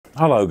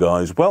Hello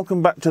guys,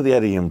 welcome back to the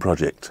Editing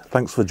Project.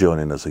 Thanks for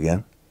joining us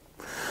again.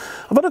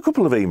 I've had a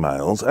couple of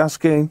emails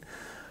asking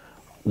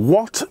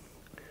what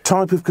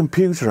type of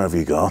computer have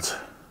you got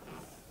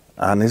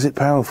and is it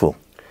powerful?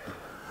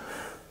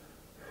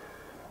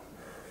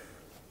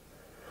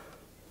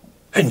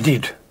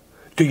 Indeed.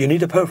 Do you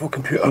need a powerful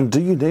computer? And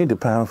do you need a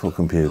powerful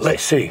computer?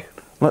 Let's see.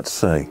 Let's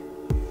see.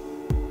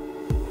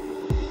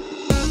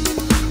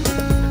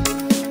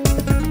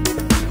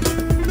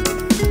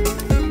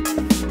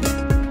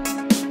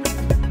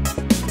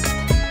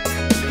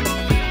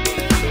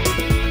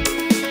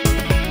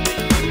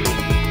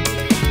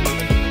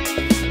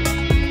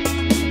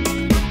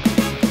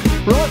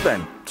 Right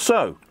then,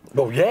 so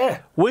Well, yeah.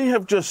 we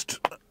have just,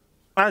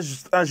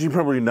 as you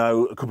probably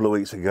know, a couple of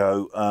weeks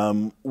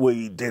ago,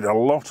 we did a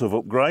lot of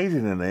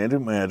upgrading in here,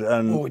 didn't we, Ed?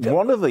 And Oh, we did.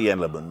 one of the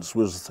elements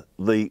was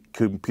the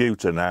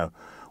computer. Now,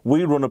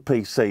 we run a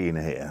PC in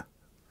here,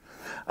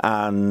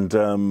 and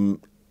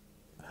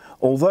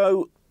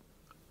although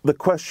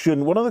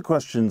one of the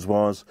questions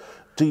was,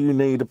 do you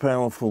need a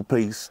powerful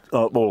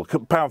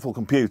powerful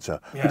computer?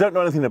 Yeah. We don't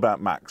know anything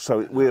about Macs,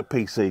 so we're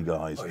PC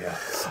guys. Oh, yeah.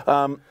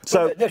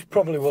 So But this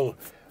probably will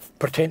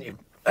pertain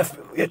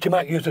to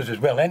Mac users as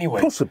well anyway.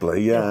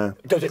 possibly, yeah.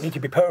 Does it need to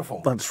be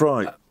powerful? That's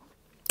right.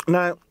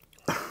 Now,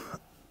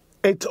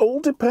 it all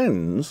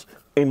depends,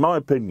 in my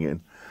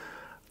opinion,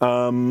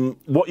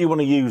 what you want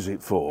to use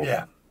it for.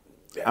 Yeah.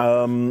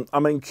 I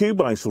mean,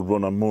 Cubase will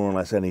run on more or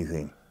less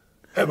anything.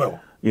 It will.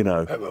 You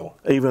know, It will.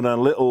 even a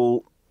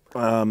little.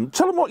 Tell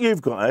them what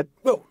you've got, Ed.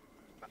 Well,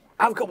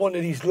 I've got one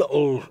of these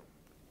little,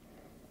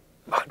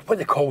 what are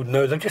they called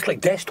now? They're just like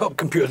desktop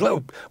computers,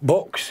 little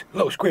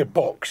square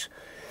box.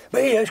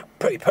 But yeah, it's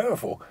pretty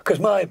powerful because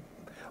my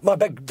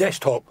big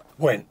desktop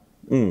went,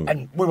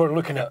 and we were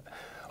looking at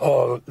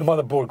the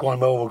motherboard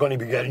going, well, we're going to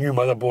be getting a new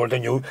motherboard,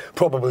 and you'll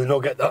probably not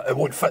get that. It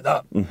won't fit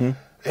that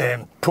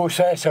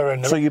processor.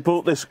 And So you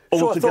bought this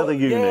all-together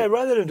unit. Yeah,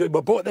 rather than do it,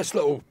 we bought this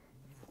little.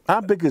 How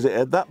big is it,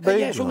 Ed? That big?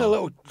 Yeah, it's only a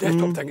little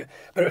desktop thing,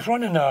 but it's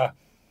running an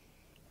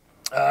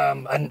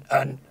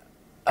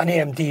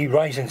AMD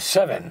Ryzen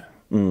 7,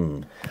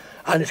 and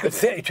it's got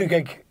 32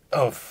 gig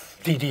of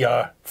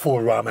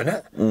DDR4 RAM in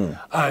it,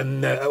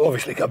 and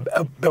obviously got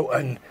a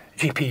built-in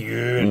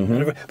GPU and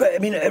whatever. But I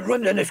mean, it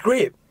runs and it's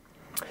great.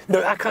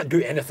 Now I can't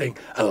do anything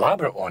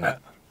elaborate on it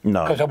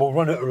because I will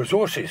run out of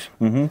resources.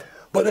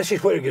 But this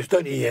is where it gets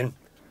down to Ian.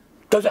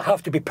 Does it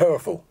have to be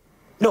powerful?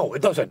 No,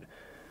 it doesn't.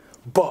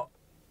 But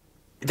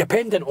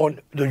depending on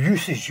the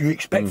uses you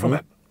expect from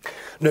it.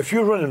 Now, if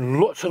you're running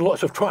lots and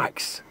lots of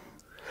tracks,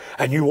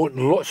 and you want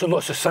lots and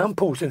lots of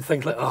samples and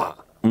things like that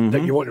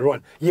that you want to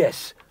run,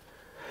 yes,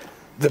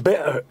 the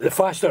better, the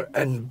faster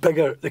and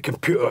bigger the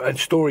computer and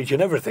storage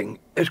and everything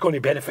is going to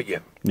benefit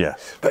you.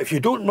 Yes. But if you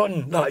don't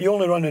run that, you're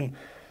only running,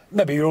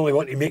 maybe you only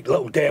want to make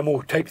little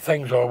demo type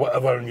things or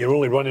whatever, and you're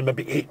only running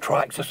maybe 8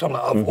 tracks or something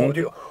like that of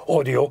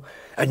audio,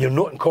 and you're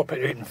not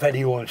incorporating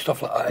video and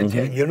stuff like that,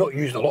 and you're not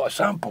using a lot of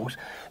samples,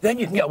 then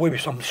you can get away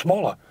with something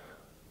smaller.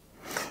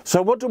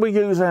 So what do we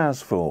use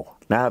ours for?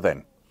 Now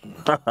then.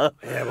 Yeah,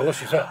 well,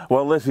 this is it.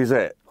 Well, this is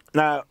it.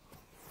 Now,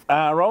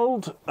 our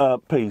old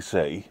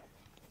PC,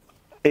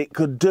 it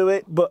could do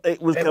it, but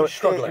it was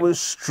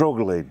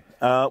struggling.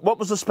 What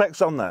was the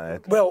specs on that,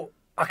 Ed? Well,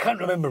 I can't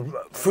remember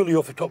fully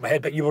off the top of my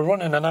head, but you were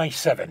running an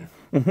i7.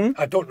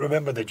 I don't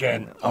remember the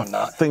gen on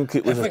that. I think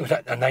it was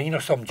a 9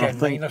 or some gen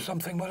 9 or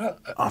something, was it?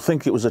 I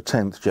think it was a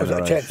 10th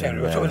generation. Was it a 10th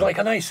generation? Yeah. So it was like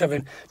an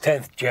i7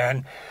 10th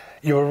gen.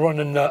 You were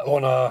running that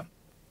on a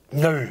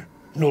now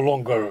no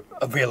longer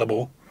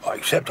available,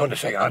 except on the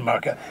second-hand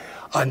market,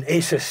 an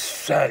Asus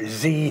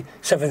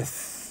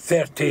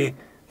Z730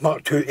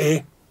 Mark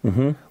IIA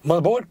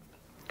motherboard,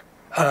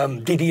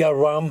 DDR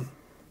RAM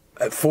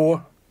at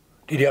 4,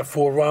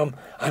 DDR4 RAM,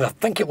 and I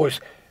think it was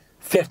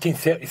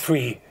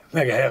 1333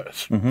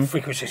 megahertz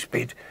frequency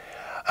speed.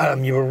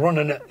 You were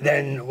running it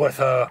then with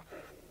a,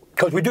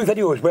 because we do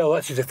video as well.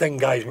 This is the thing,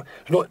 guys.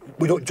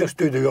 We don't just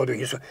do the audio,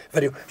 use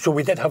video. So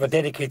we did have a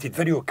dedicated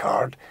video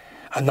card,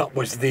 and that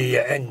was the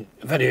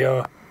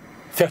NVIDIA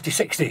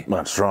 3060.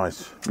 That's right,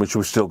 which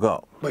we've still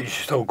got. Which you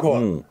still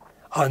got.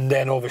 And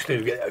then obviously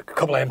we get a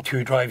couple of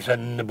M2 drives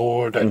in the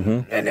board,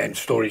 and then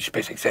storage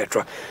space,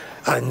 etc.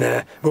 And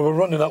we were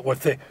running that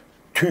with the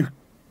 2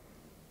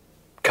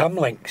 cam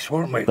links,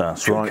 weren't we?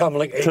 That's two right. Cam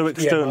link 2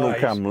 external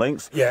cam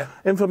links. Yeah.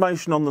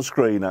 Information on the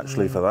screen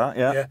actually for that.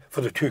 Yeah. Yeah,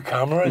 for the 2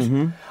 cameras,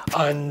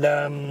 and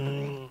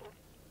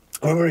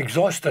we were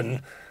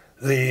exhausting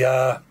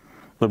the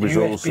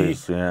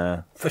resources,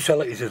 USB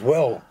facilities as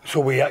well. So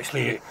we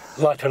actually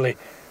laterally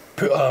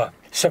put a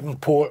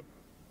 7-port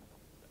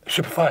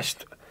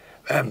superfast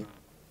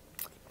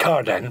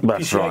card in,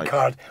 That's PCI right.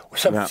 card,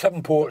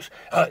 7 ports,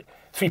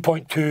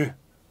 3.2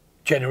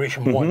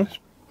 generation 1s.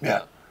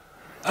 Yeah.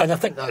 And I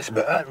think that's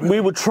about it. Really.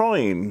 We were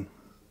trying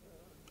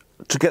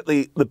to get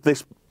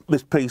this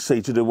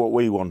PC to do what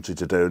we wanted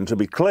to do, and to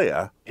be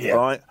clear,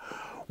 right?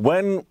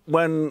 When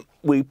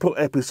we put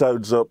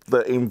episodes up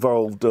that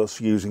involved us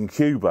using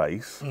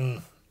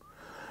Cubase,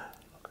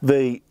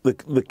 the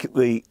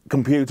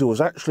computer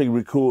was actually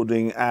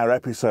recording our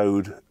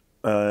episode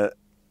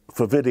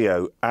for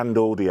video and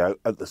audio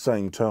at the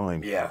same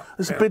time. Yeah,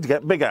 It's a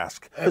big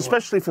ask,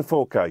 especially for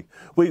 4K.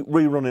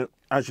 We run it,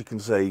 as you can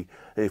see,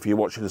 if you're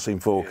watching us in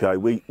 4K,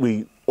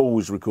 we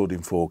always record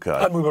in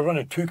 4K. And we were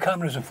running 2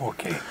 cameras in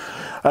 4K.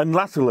 And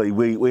latterly,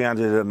 we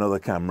added another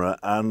camera,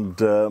 and,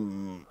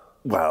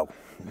 well,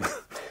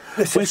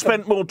 we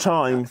spent more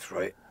time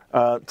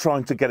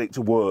trying to get it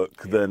to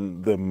work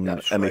than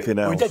anything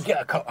else. We did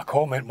get a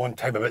comment one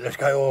time about this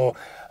guy,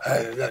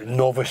 that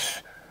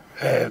novice...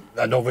 a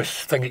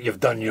novice thing that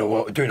you've done, you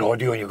know, doing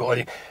audio, and you've got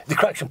all the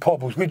cracks and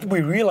pobbles. We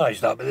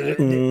realised that, but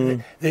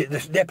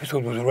the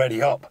episode was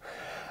already up,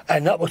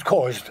 and that was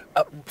caused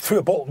through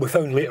a bottle we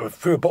found later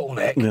through a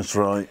bottleneck. That's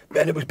right.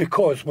 And it was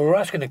because we were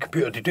asking the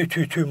computer to do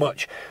too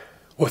much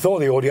with all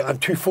the audio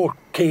and 2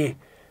 4K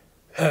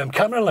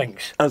camera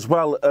links, as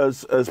well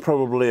as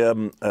probably a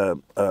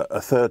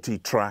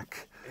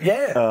 30-track.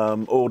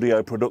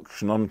 Audio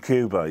production on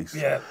Cubase.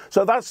 Yeah.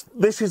 So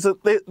this is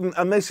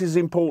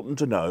important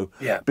to know.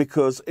 Yeah.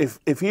 Because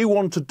if you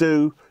want to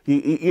do,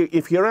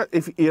 if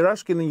you're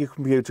asking your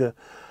computer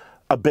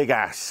a big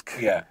ask,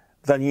 yeah,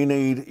 then you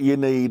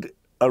need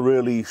a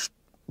really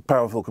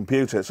powerful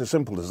computer. It's as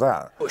simple as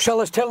that. Well,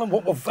 shall I tell them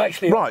what we've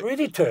actually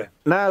upgraded to?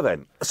 Now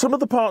then, some of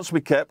the parts we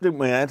kept, didn't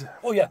we, Ed?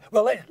 Oh yeah.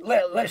 Well,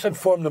 let's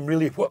inform them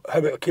really how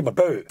it came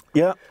about.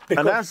 Yeah.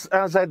 Because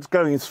and as Ed's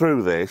going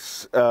through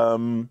this.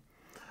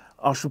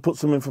 I shall put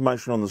some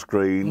information on the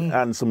screen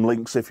and some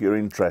links if you're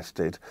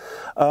interested.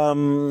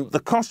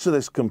 The cost of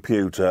this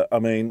computer, I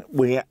mean,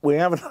 we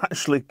haven't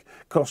actually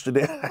costed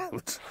it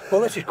out.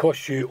 Well, this has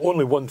cost you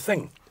only one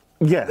thing.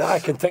 Yes. That I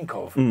can think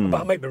of,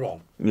 but I might be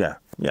wrong. Yeah,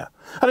 yeah.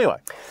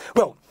 Anyway.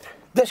 Well,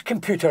 this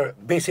computer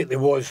basically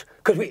was,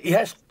 because he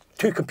has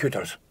 2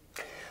 computers.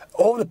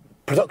 All the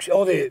production,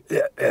 all the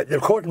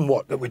recording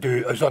work that we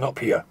do is done up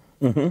here.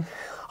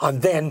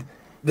 And then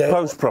the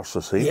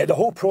post-processing. Yeah, the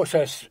whole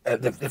process,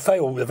 the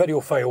video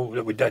file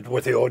that we did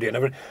with the audio and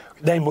everything,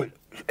 then we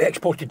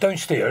exported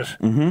downstairs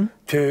to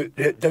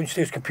the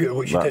downstairs computer,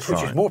 which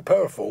is more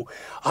powerful,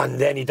 and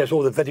then he does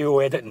all the video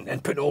editing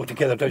and putting it all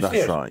together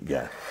downstairs. That's right,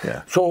 yeah,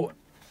 yeah. So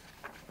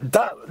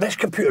this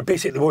computer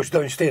basically was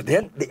downstairs.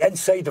 The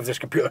inside of this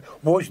computer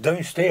was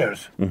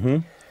downstairs,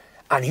 and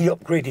he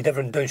upgraded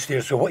everything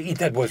downstairs. So what he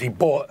did was he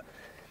bought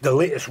the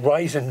latest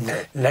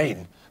Ryzen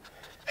 9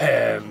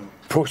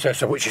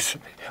 processor, which is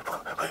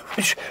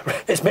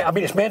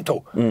it's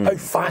mental how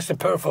fast and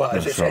powerful that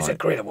is. It's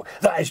incredible.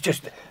 That is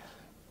just,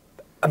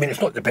 I mean,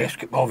 it's not the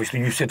best. Obviously,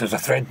 you said there's a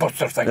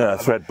Threadbuster thing. Yeah,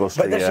 Threadbuster.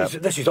 But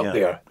this is up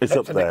there. It's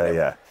up there.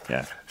 Yeah,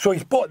 yeah. So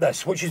he's bought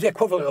this, which is the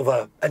equivalent of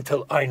a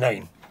Intel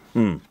i9,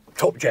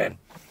 top gen.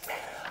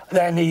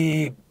 Then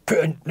he put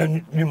a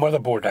new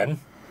motherboard in,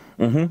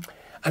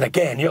 and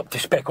again he upped the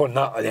spec on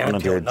that.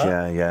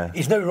 Yeah.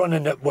 He's now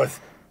running it with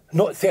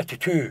not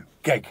 32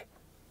 gig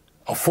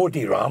of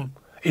 4D RAM.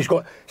 He's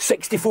got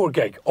 64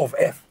 gig of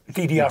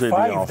DDR5.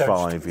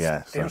 DDR5,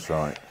 yes, that's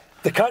right.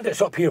 The card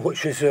that's up here,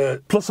 which is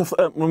plus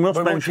we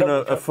must mention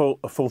a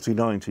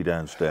 4090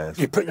 downstairs.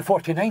 You put the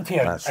 4090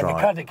 in, that's and right.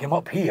 The card that came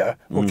up here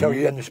will tell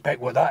you in the spec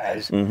what that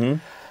is.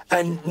 And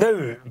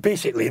now,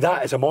 basically,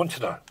 that is a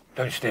monster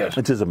downstairs.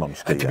 It is a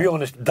monster. And to be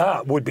honest,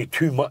 that would be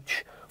too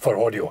much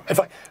for audio. In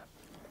fact,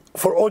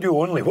 for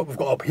audio only, what we've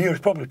got up here is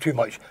probably too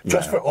much,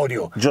 just for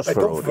audio. Just but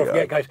for don't audio.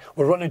 forget, guys,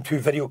 we're running 2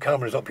 video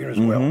cameras up here as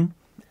well.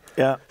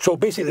 Yeah. So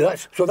basically,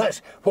 that's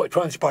what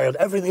transpired.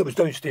 Everything that was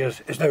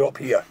downstairs is now up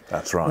here.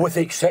 That's right. With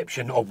the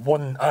exception of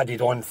one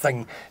added-on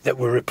thing that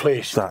we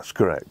replaced. That's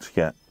correct.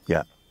 Yeah,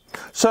 yeah.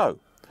 So,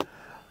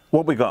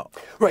 what we got?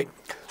 Right.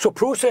 So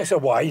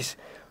processor-wise,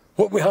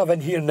 what we have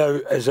in here now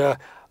is an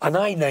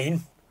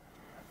i9.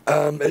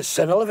 It's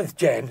an 11th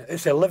gen.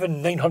 It's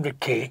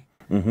 11900K,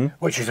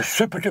 which is a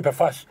super duper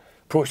fast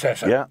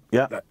processor. Yeah,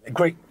 yeah.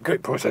 Great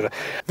processor.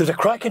 There's a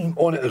Kraken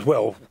on it as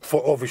well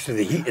for obviously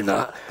the heat in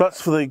that.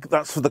 That's for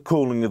the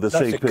cooling of the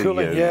CPU. That's the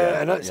cooling,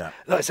 and that's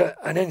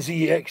an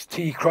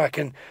NZXT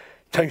Kraken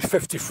times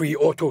 53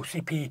 auto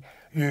CPU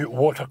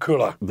water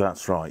cooler.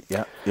 That's right.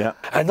 Yeah, yeah.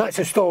 And that's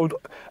installed.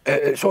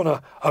 It's on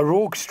a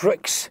Rogue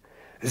Strix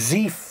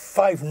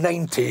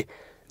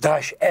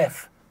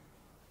Z590-F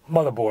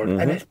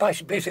motherboard, and it's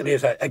basically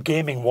is a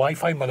gaming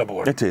Wi-Fi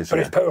motherboard. It is, but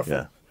it's powerful.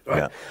 Yeah. Right?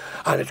 Yeah.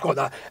 And it's got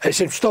that. It's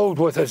installed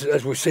with,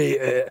 as we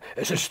say,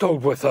 it's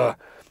installed with an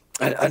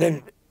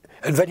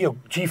NVIDIA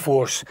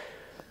GeForce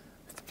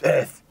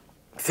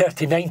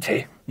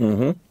 3090.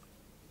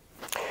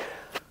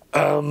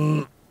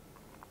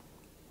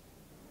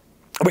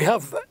 We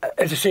have,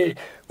 as I say,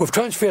 we've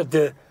transferred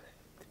the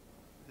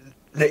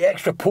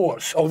extra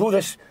ports. Although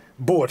this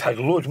board had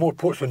loads more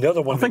ports than the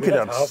other one. I think it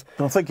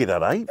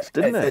had 8,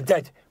 didn't it? It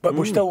did, but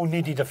we still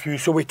needed a few.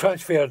 So we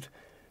transferred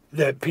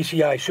the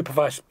PCI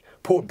Superfast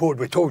port board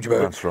we told you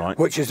about. That's right.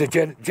 Which is a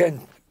Gen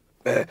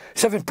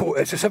 7 port.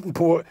 It's a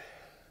 7-port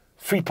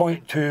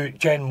 3.2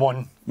 Gen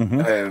 1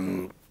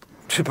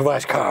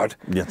 supervised card.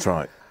 That's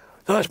right.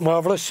 That's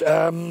marvellous.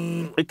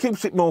 It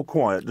keeps it more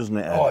quiet, doesn't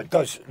it, Ed? Oh, it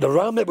does. The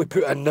RAM that we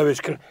put in now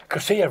is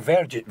Corsair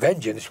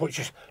Vengeance, which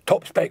is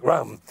top spec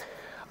RAM,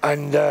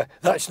 and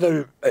that's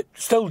now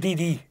still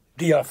DD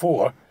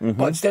DR4,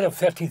 but instead of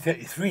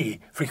 1333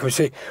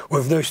 frequency,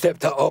 we've now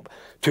stepped that up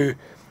to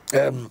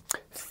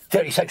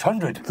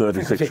 3600.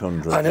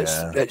 3600, and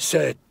it's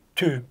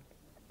two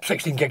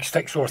 16 gig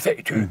sticks or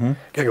 32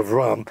 gig of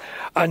RAM,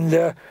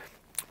 and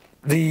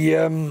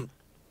the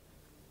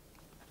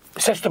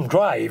system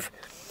drive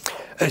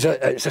is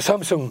it's a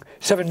Samsung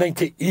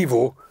 790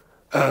 Evo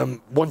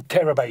 1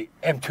 terabyte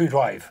M2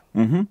 drive.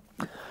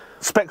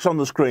 Specs on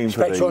the screen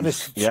for these. Specs on the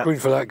screen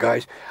for that,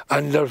 guys.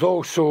 And there's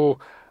also,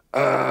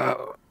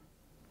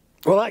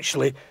 well,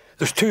 actually,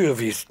 there's two of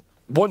these.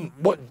 One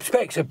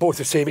specs are both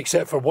the same,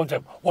 except for one's a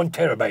 1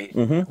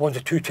 terabyte, one's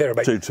a 2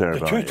 terabyte. 2 terabyte.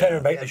 The 2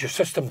 terabyte is your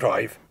system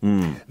drive.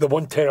 The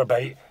 1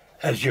 terabyte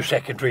is your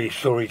secondary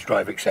storage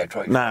drive,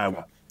 etc.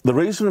 Now, the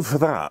reason for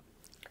that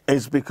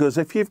is because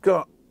if you've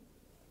got,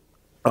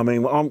 I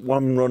mean,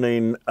 I'm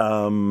running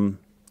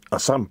a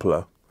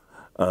sampler.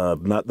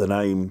 The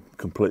name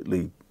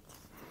completely.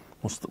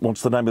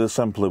 What's the name of the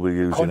sampler we're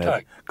using?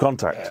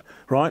 Contact,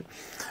 right?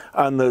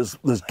 And there's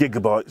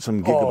gigabytes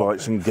and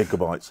gigabytes and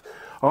gigabytes.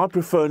 I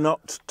prefer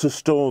not to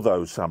store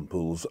those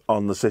samples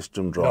on the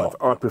system drive.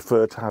 I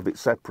prefer to have it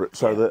separate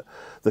so that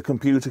the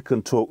computer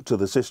can talk to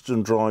the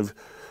system drive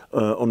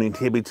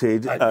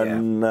uninhibited,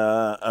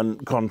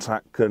 and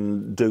Contact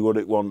can do what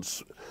it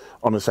wants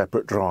on a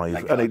separate drive.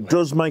 Exactly. And it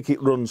does make it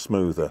run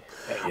smoother.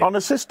 On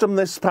a system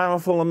this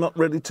powerful, I'm not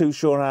really too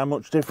sure how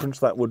much difference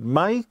that would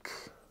make,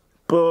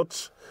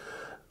 but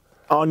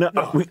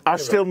I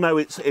still know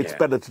it's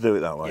better to do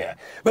it that way. Yeah,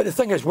 but the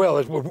thing as well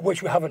is,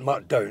 which we haven't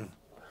marked down,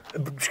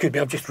 excuse me,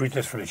 I'm just reading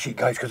this from the sheet,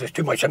 guys, because it's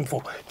too much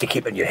info to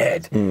keep in your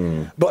head.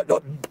 But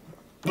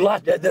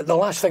the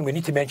last thing we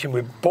need to mention,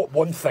 we bought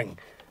one thing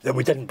that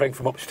we didn't bring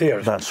from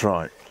upstairs. That's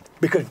right.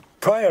 Because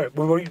prior,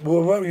 we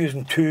were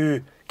using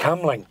two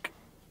Camlink.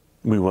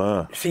 We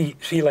were.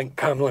 C-Link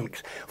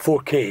Camlinks,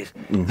 4Ks,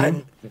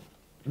 and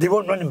they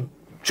weren't running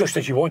just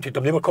as you wanted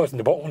them. They were causing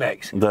the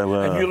bottlenecks. They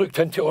were. And you looked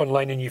into it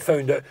online and you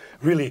found that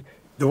really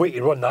the way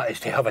to run that is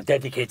to have a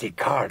dedicated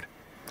card.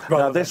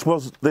 Now this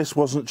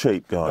wasn't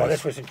cheap, guys. No,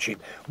 this wasn't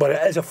cheap, but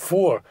it is a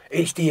 4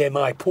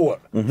 HDMI port,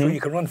 so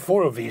you can run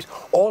 4 of these,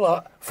 all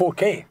at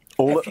 4K.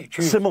 All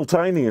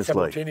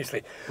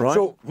simultaneously. Right.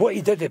 So what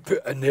he did,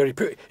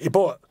 he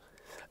bought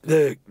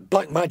the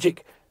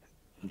Blackmagic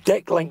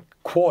DeckLink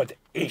Quad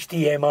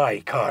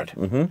HDMI card.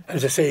 And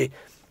as I say,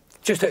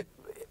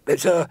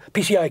 it's a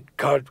PCI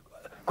card,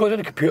 goes on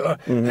the computer,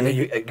 and then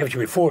it gives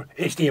you 4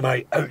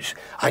 HDMI outs,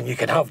 and you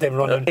can have them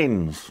running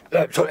ins.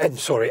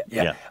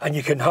 And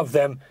you can have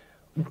them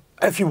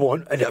if you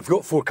want. And if you've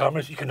got 4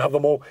 cameras, you can have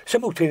them all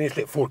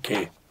simultaneously at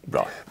 4K.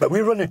 Right. But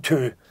we're running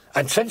 2,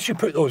 and since you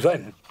put those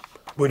in,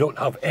 we don't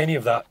have any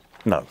of that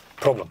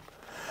problem.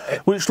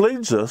 Which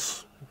leads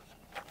us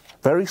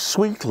very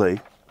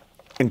sweetly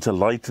into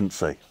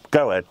latency.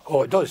 Go ahead.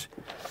 Oh, it does.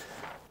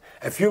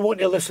 If you want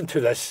to listen to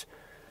this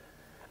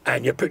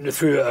and you're putting it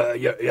through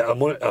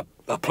a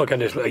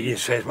plug-in, as Ian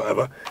says,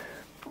 whatever,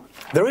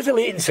 there is a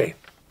latency.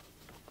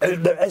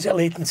 There is a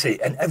latency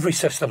in every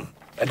system.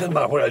 It doesn't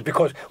matter what it is,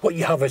 because what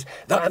you have is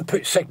that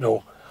input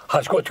signal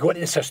has got to go into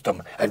the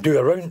system and do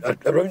a round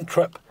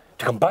trip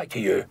to come back to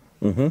you.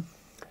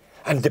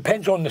 And it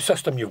depends on the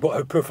system you've got,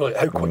 how quick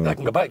that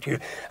can go back to you.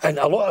 And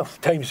a lot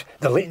of times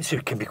the latency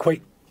can be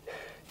quite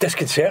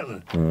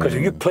disconcerting, because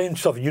if you're playing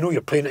stuff and you know you're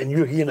playing it and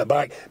you're hearing it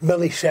back,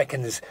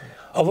 milliseconds.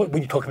 Although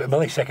when you talk about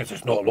milliseconds,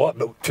 it's not a lot,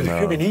 but to the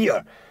human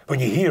ear, when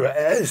you hear it,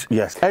 it is.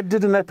 Yes, Ed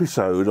did an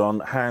episode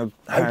on how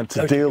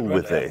to deal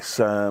with this.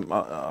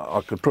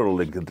 I could put a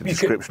link in the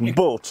description,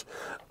 but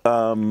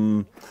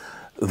that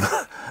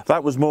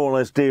was more or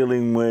less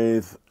dealing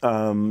with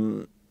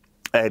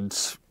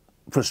Ed's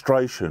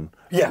frustration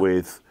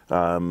with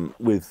the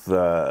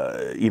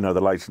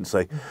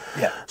latency.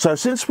 Yeah. So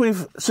since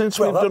we've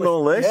done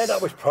all this,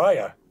 that was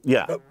prior.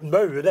 Yeah. But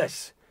now with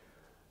this,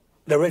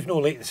 there is no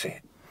latency.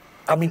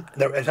 I mean,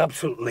 there is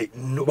absolutely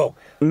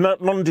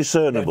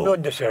non-discernible.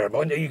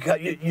 Non-discernible.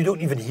 You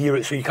don't even hear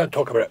it, so you can't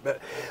talk about it.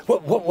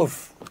 But what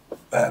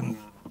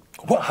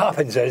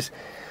happens is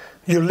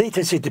your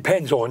latency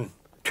depends on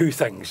 2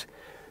 things: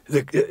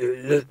 that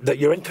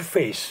your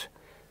interface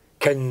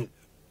can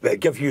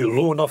give you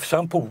low enough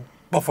sample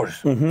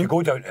buffers to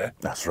go down to.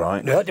 That's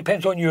right. Now that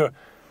depends on your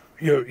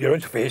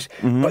interface,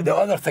 but the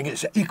other thing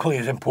that's equally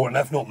as important,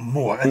 if not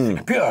more, is the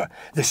computer,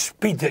 the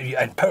speed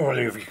and power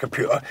of your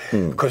computer.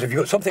 Because if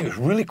you've got something that's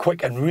really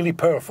quick and really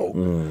powerful,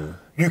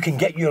 you can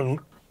get your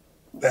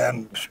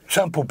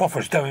sample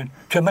buffers down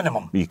to a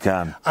minimum. You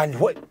can. And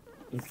what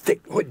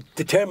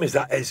determines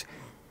that is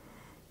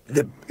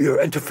your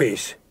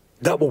interface.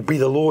 That will be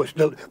the lowest.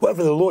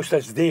 Whatever the lowest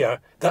is there,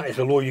 that is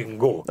the low you can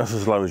go. That's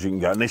as low as you can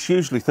go, and it's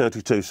usually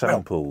 32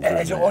 samples. Well,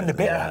 it's on the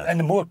better,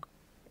 and the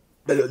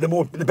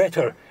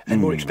better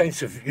and more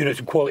expensive units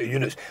and quality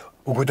units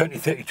will go down to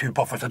 32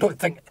 buffers.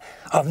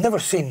 I've never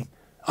seen.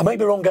 I might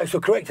be wrong, guys. So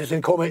correct us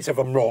in comments if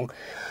I'm wrong.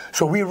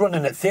 So we're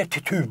running at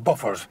 32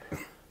 buffers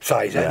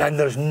size, and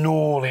there's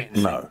no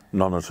latency. No,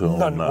 none at all.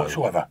 None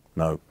whatsoever.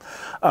 No,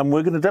 and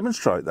we're going to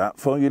demonstrate that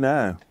for you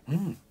now.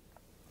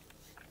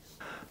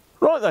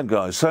 Right then,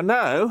 guys. So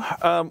now,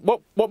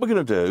 what we're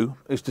going to do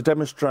is to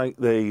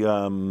demonstrate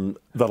the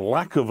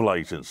lack of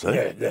latency.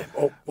 Yeah,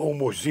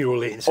 almost zero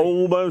latency.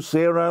 Almost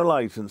zero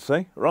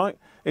latency, right?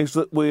 Is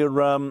that we're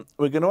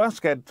going to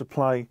ask Ed to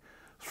play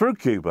through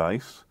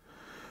Cubase,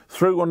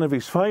 through one of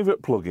his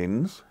favourite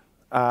plugins,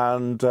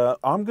 and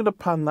I'm going to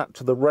pan that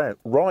to the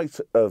right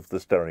of the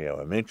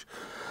stereo image.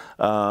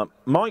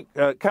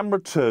 Camera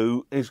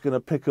 2 is going to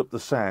pick up the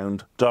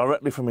sound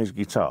directly from his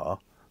guitar.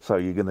 So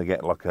you're going to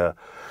get like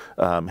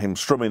him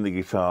strumming the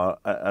guitar,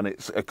 and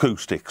it's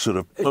acoustic, sort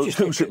of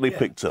acoustically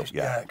picked up.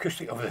 Yeah,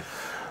 acoustic of it.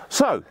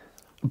 So,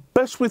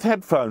 best with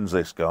headphones,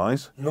 this,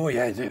 guys. No,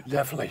 yeah,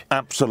 definitely.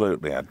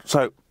 Absolutely, Ed.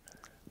 So,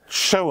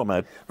 show them,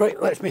 Ed.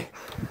 Right, let me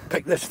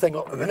pick this thing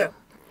up a minute.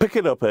 Pick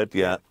it up, Ed.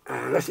 Yeah.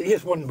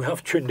 Here's one we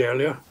have tuned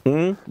earlier.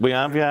 We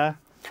have, yeah.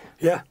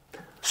 Yeah.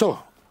 So,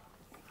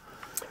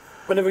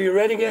 whenever you're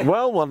ready, again.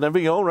 Well, whenever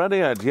you're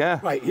ready, Ed.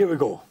 Yeah. Right, here we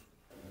go.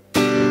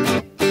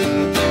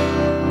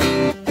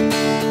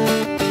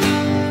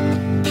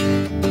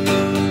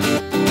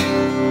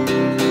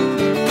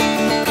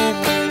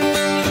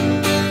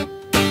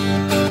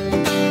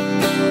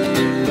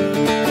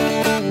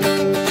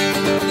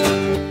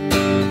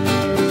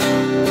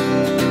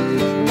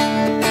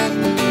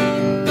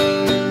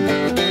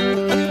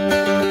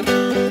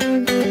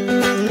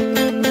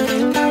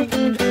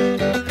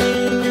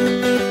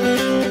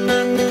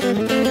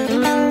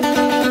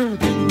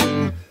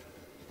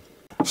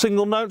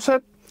 Single notes,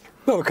 Ed?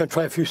 Well, we can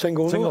try a few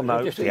single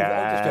notes. Just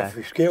a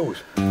few scales.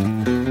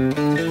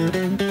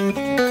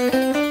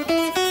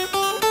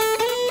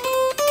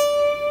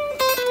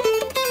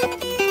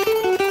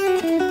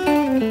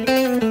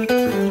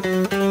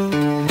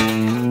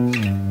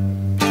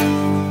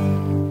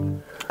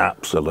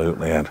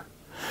 Absolutely, Ed.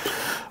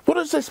 What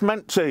has this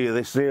meant to you,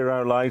 this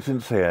zero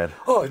latency, Ed?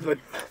 Oh, but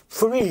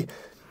for me,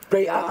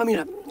 right, I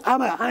mean,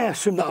 I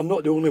assume that I'm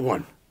not the only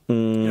one. You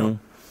know,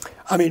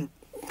 I mean,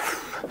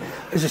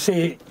 as I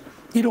say,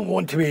 you don't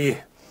want to be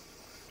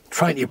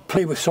trying to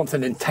play with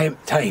something in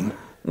time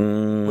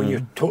when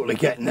you're totally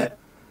getting it.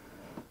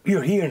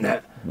 You're hearing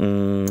it,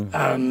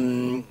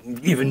 even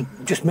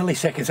just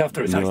milliseconds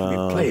after it's actually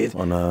been played.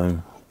 I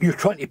know. You're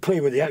trying to play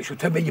with the actual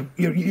time, but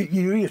your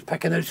ears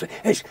picking it.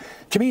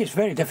 To me, it's a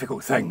very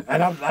difficult thing,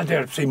 and I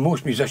dare say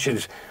most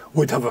musicians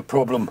would have a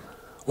problem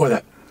with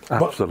it.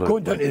 Absolutely. But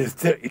going down to the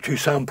 32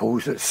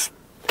 samples, it's,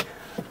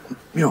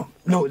 you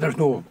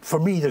know,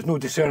 for me, there's no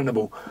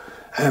discernible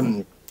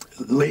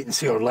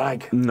latency or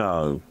lag.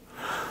 No.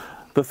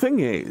 The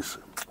thing is,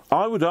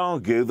 I would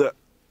argue that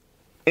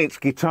it's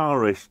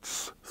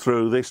guitarists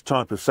through this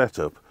type of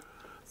setup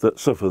that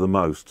suffer the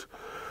most.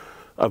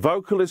 A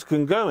vocalist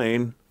can go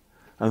in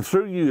and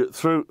through your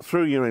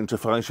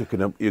interface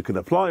you can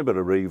apply a bit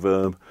of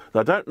reverb.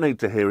 They don't need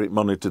to hear it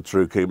monitored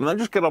through keyboard. They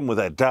just get on with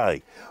their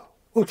day.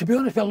 Well, to be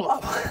honest, a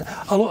lot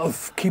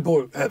of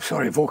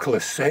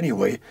vocalists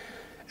anyway,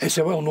 it's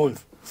a well-known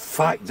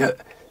fact that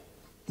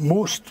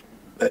most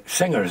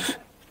singers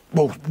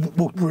will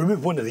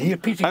remove one of the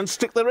earpieces and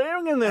stick their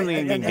earring in there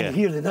and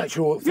hear the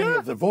natural thing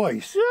of the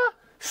voice. Yeah.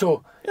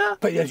 So,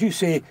 but as you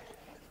say,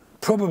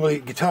 probably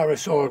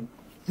guitarists or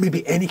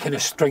maybe any kind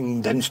of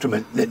stringed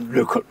instrument that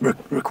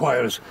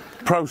requires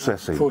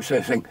processing, would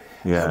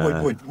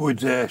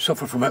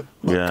suffer from it.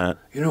 But,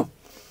 you know.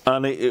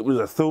 And it was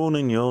a thorn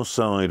in your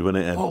side when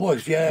it. Oh, it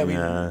was, yeah. I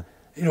mean,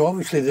 you know,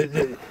 obviously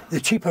the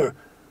cheaper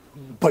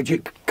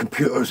budget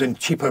computers and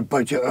cheaper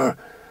budget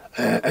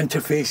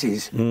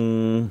interfaces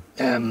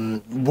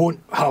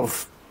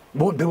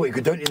won't be able to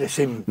go down to the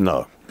same.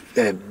 No.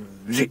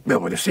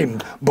 With the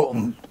same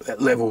bottom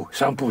level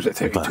samples at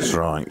 32. That's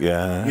right,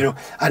 yeah. You know,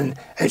 and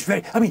it's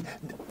very. I mean,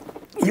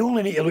 you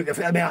only need to look.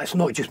 I mean, it's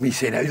not just me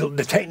saying it.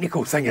 The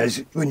technical thing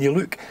is when you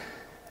look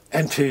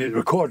into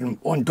recording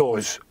on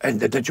DAWs in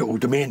the digital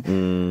domain,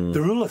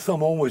 the rule of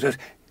thumb always is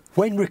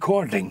when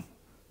recording,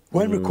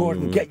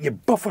 get your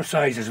buffer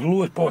size as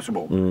low as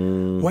possible.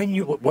 When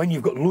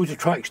you've got loads of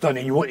tracks done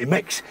and you want to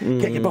mix,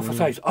 get your buffer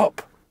size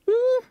up.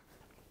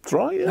 That's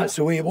right. Yeah. That's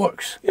the way it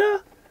works. Yeah.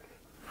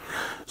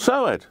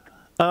 So Ed,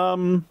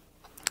 the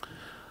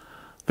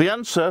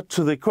answer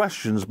to the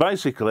questions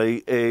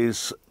basically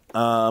is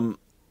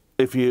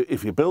if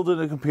you're building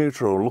a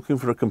computer or looking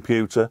for a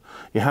computer,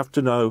 you have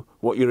to know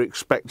what you're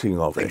expecting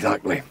of it.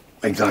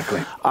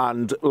 Exactly.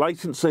 And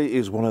latency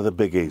is one of the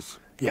biggies.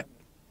 Yeah.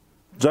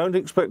 Don't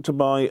expect to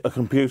buy a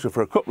computer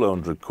for a couple of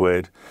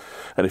 £100,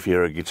 and if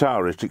you're a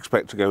guitarist,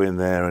 expect to go in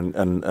there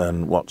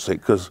and what's it?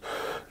 Because,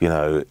 you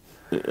know,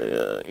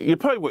 you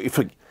pay what you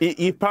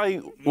pay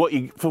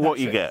what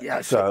you get.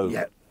 Yeah, so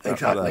yeah,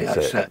 exactly.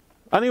 That's it.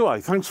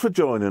 Anyway, thanks for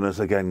joining us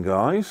again,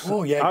 guys.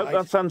 Oh yeah. I hope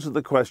that's answered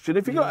the question.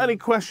 If you've got any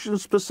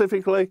questions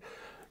specifically,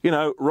 you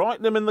know,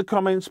 write them in the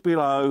comments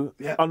below,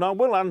 and I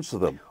will answer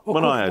them.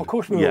 Of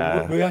course, we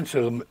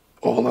answer them.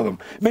 All of them.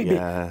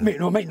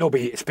 Might not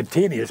be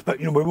spontaneous, but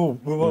you know, we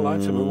will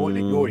answer. We won't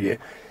ignore you,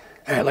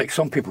 like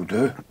some people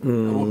do. I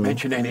won't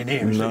mention any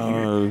names.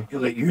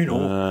 Let you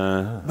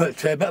know.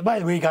 But by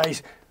the way,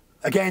 guys,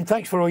 again,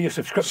 thanks for all your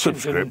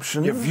subscriptions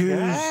and your views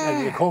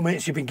and your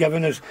comments you've been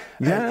giving us,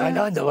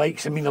 and the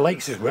likes. I mean, the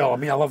likes as well. I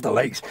mean, I love the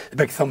likes, the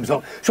big thumbs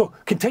up. So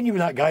continue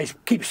with that, guys.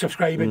 Keep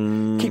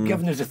subscribing, keep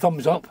giving us a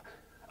thumbs up.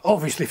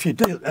 Obviously,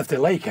 if they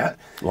like it,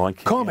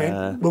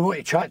 comment. We want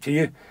to chat to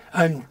you,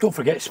 and don't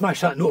forget,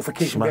 smash that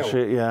notification bell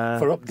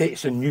for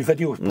updates and new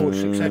videos,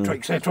 posts, etc.,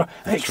 etc.,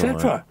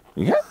 etc.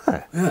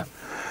 Yeah.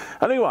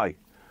 Anyway,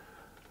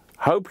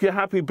 hope you're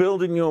happy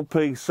building your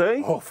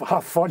PC. Oh,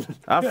 have fun.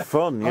 Have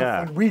fun,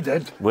 Have fun. We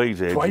did.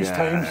 Twice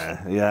times.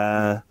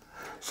 Yeah.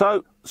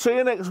 So, see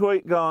you next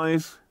week,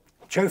 guys.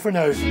 Ciao for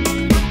now.